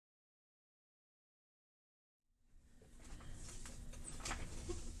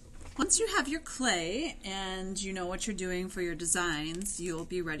once you have your clay and you know what you're doing for your designs, you'll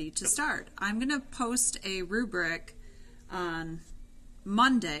be ready to start. I'm going to post a rubric on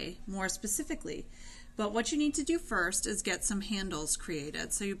Monday, more specifically. But what you need to do first is get some handles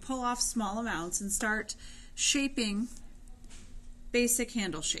created. So you pull off small amounts and start shaping basic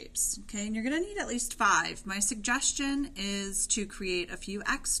handle shapes. Okay, and you're going to need at least 5. My suggestion is to create a few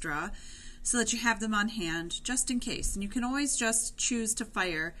extra so that you have them on hand just in case. And you can always just choose to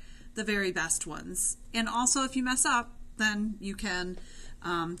fire the very best ones. And also if you mess up, then you can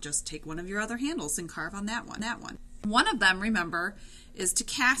just take one of your other handles and carve on that one. One of them, remember, is to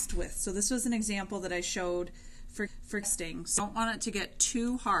cast with. So this was an example that I showed for casting. So you don't want it to get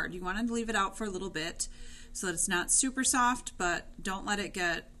too hard. You want to leave it out for a little bit so that it's not super soft, but don't let it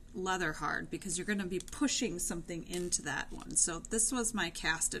get leather hard because you're going to be pushing something into that one. So this was my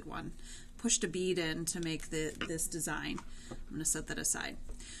casted one. Pushed a bead in to make this design. I'm going to set that aside.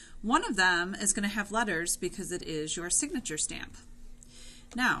 One of them is going to have letters because it is your signature stamp.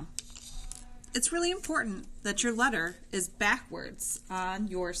 Now, it's really important that your letter is backwards on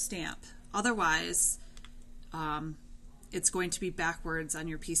your stamp. Otherwise, it's going to be backwards on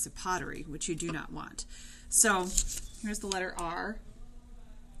your piece of pottery, which you do not want. So here's the letter R.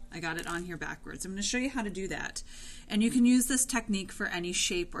 I got it on here backwards. I'm going to show you how to do that. And you can use this technique for any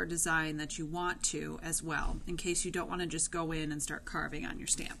shape or design that you want to as well, in case you don't want to just go in and start carving on your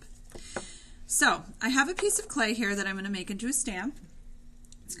stamp. So I have a piece of clay here that I'm going to make into a stamp.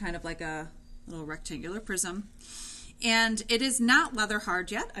 It's kind of like a little rectangular prism. And it is not leather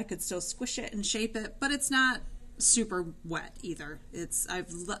hard yet. I could still squish it and shape it, but it's not super wet either.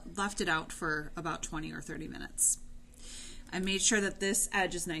 I've left it out for about 20 or 30 minutes. I made sure that this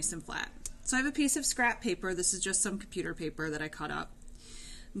edge is nice and flat. So I have a piece of scrap paper. This is just some computer paper that I cut up.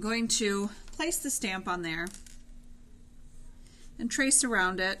 I'm going to place the stamp on there and trace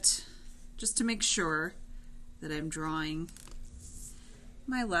around it just to make sure that I'm drawing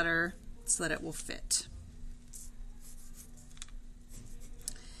my letter so that it will fit.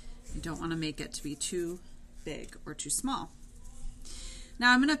 You don't want to make it to be too big or too small.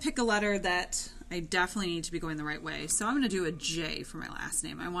 Now I'm going to pick a letter that I definitely need to be going the right way. So I'm going to do a J for my last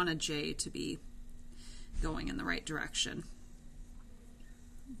name. I want a J to be going in the right direction.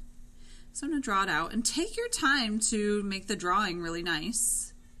 So I'm going to draw it out and take your time to make the drawing really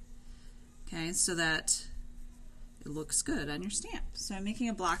nice. Okay, so that it looks good on your stamp. So I'm making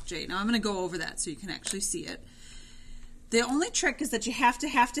a block J. Now I'm going to go over that so you can actually see it. The only trick is that you have to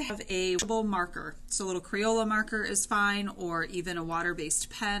have a washable marker. So a little Crayola marker is fine, or even a water-based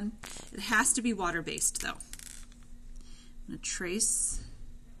pen. It has to be water-based though. I'm going to trace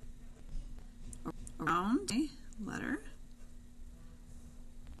around a letter.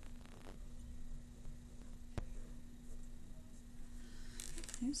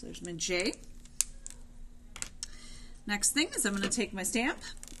 Okay, so there's my J. Next thing is I'm going to take my stamp.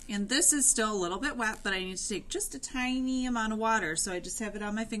 And this is still a little bit wet, but I need to take just a tiny amount of water. So I just have it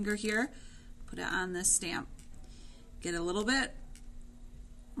on my finger here, put it on this stamp. Get a little bit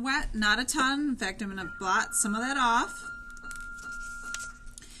wet, not a ton. In fact, I'm going to blot some of that off.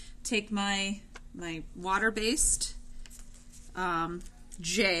 Take my water-based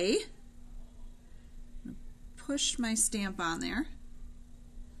J, push my stamp on there,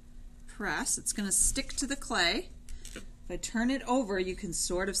 press. It's going to stick to the clay. If I turn it over, you can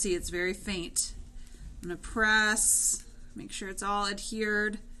sort of see it's very faint. I'm going to press, make sure it's all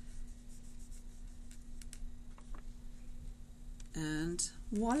adhered. And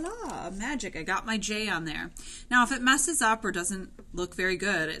voila, magic, I got my J on there. Now if it messes up or doesn't look very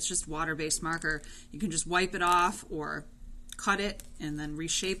good, it's just water-based marker. You can just wipe it off or cut it and then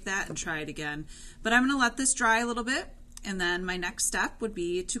reshape that and try it again. But I'm going to let this dry a little bit, and then my next step would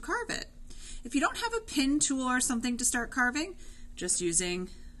be to carve it. If you don't have a pin tool or something to start carving, just using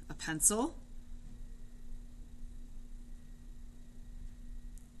a pencil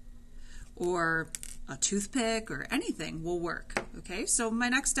or a toothpick or anything will work. Okay, so my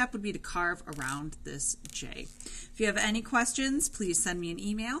next step would be to carve around this J. If you have any questions, please send me an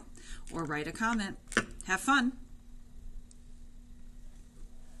email or write a comment. Have fun.